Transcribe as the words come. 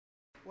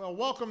Well,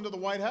 welcome to the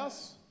White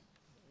House.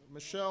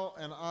 Michelle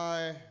and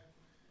I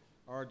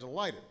are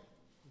delighted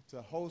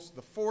to host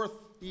the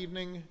fourth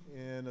evening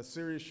in a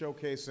series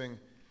showcasing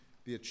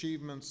the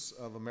achievements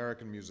of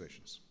American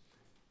musicians.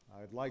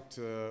 I'd like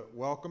to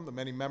welcome the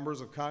many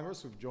members of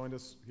Congress who've joined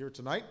us here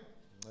tonight.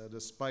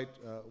 Despite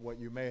what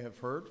you may have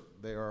heard,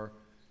 they are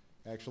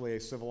actually a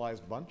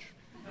civilized bunch.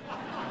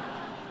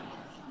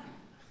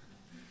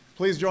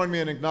 Please join me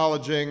in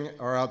acknowledging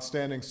our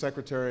outstanding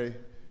Secretary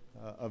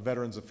of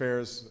Veterans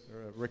Affairs,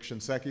 Rick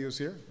Shinseki, who's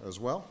here as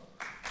well,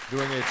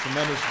 doing a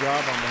tremendous job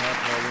on behalf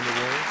of our Wounded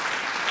Warriors.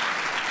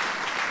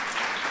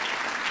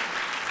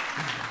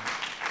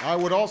 I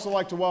would also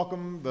like to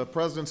welcome the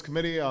President's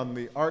Committee on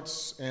the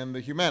Arts and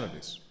the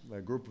Humanities,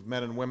 a group of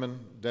men and women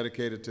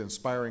dedicated to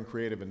inspiring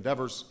creative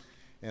endeavors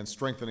and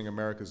strengthening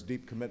America's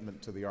deep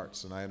commitment to the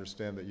arts. And I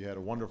understand that you had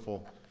a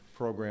wonderful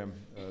program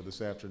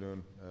this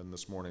afternoon and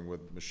this morning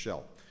with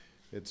Michelle.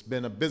 It's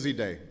been a busy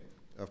day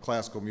of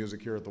classical music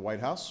here at the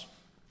White House.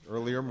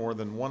 Earlier, more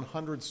than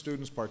 100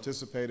 students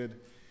participated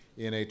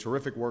in a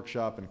terrific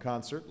workshop and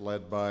concert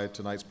led by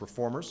tonight's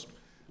performers.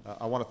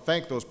 I want to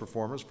thank those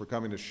performers for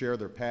coming to share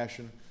their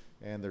passion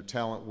and their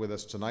talent with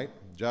us tonight.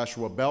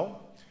 Joshua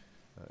Bell,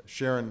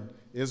 Sharon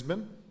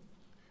Isbin,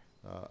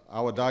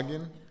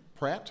 Awadagian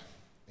Pratt,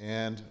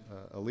 and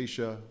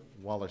Alicia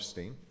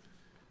Wallerstein.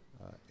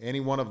 Any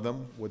one of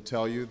them would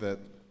tell you that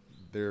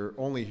they're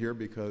only here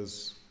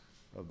because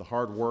of the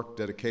hard work,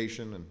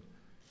 dedication, and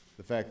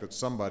the fact that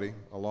somebody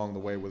along the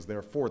way was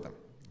there for them.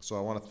 So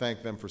I want to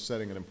thank them for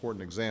setting an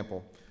important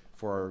example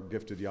for our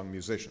gifted young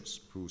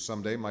musicians who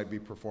someday might be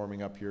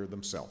performing up here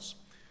themselves.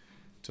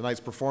 Tonight's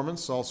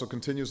performance also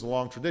continues a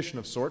long tradition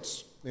of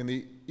sorts in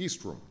the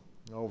East Room.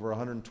 Over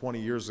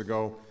 120 years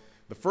ago,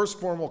 the first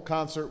formal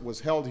concert was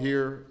held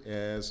here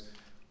as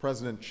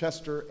President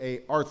Chester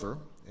A. Arthur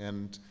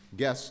and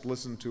guests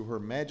listened to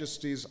Her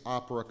Majesty's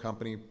Opera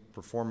Company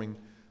performing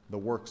the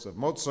works of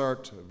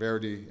Mozart,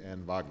 Verdi,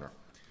 and Wagner.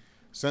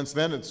 Since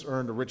then, it's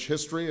earned a rich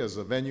history as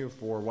a venue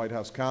for White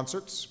House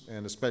concerts,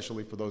 and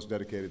especially for those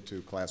dedicated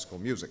to classical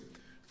music,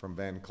 from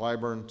Van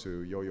Cliburn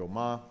to Yo-Yo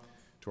Ma,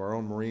 to our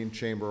own Marine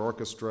Chamber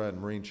Orchestra and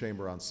Marine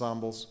Chamber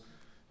ensembles.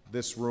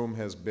 This room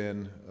has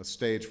been a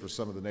stage for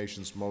some of the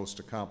nation's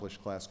most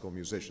accomplished classical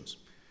musicians.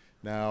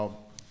 Now,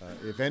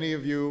 if any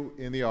of you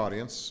in the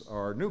audience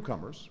are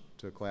newcomers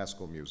to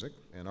classical music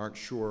and aren't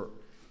sure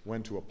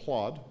when to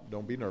applaud,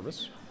 don't be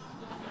nervous.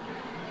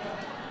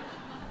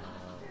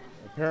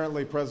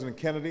 Apparently, President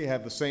Kennedy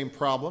had the same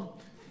problem.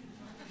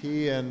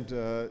 He and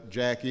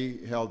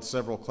Jackie held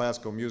several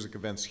classical music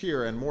events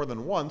here, and more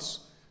than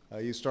once,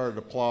 he started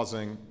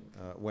applauding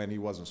when he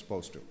wasn't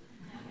supposed to.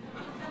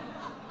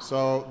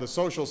 So the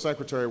social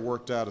secretary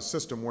worked out a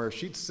system where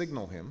she'd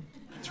signal him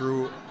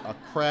through a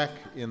crack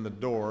in the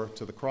door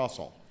to the cross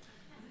hall.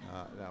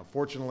 Now,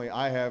 fortunately,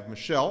 I have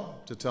Michelle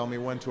to tell me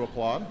when to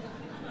applaud.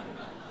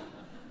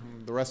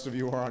 The rest of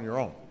you are on your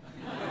own.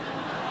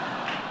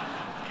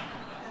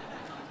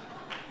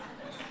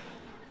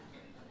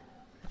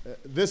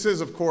 This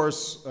is, of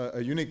course,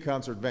 a unique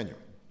concert venue,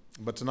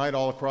 but tonight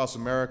all across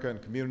America in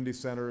community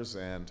centers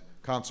and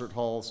concert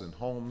halls and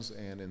homes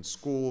and in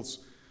schools,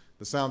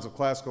 the sounds of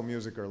classical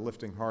music are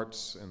lifting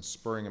hearts and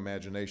spurring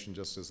imagination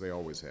just as they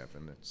always have,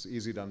 and it's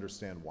easy to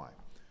understand why.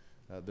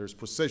 There's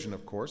precision,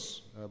 of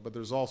course, but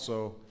there's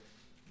also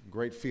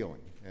great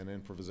feeling and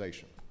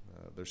improvisation.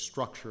 There's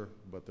structure,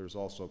 but there's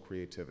also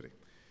creativity.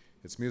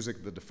 It's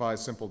music that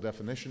defies simple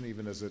definition,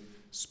 even as it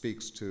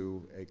speaks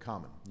to a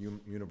common,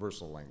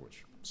 universal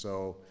language.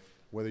 So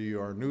whether you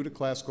are new to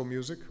classical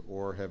music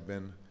or have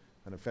been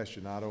an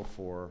aficionado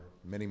for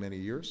many, many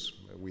years,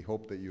 we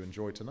hope that you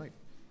enjoy tonight.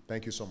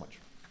 Thank you so much.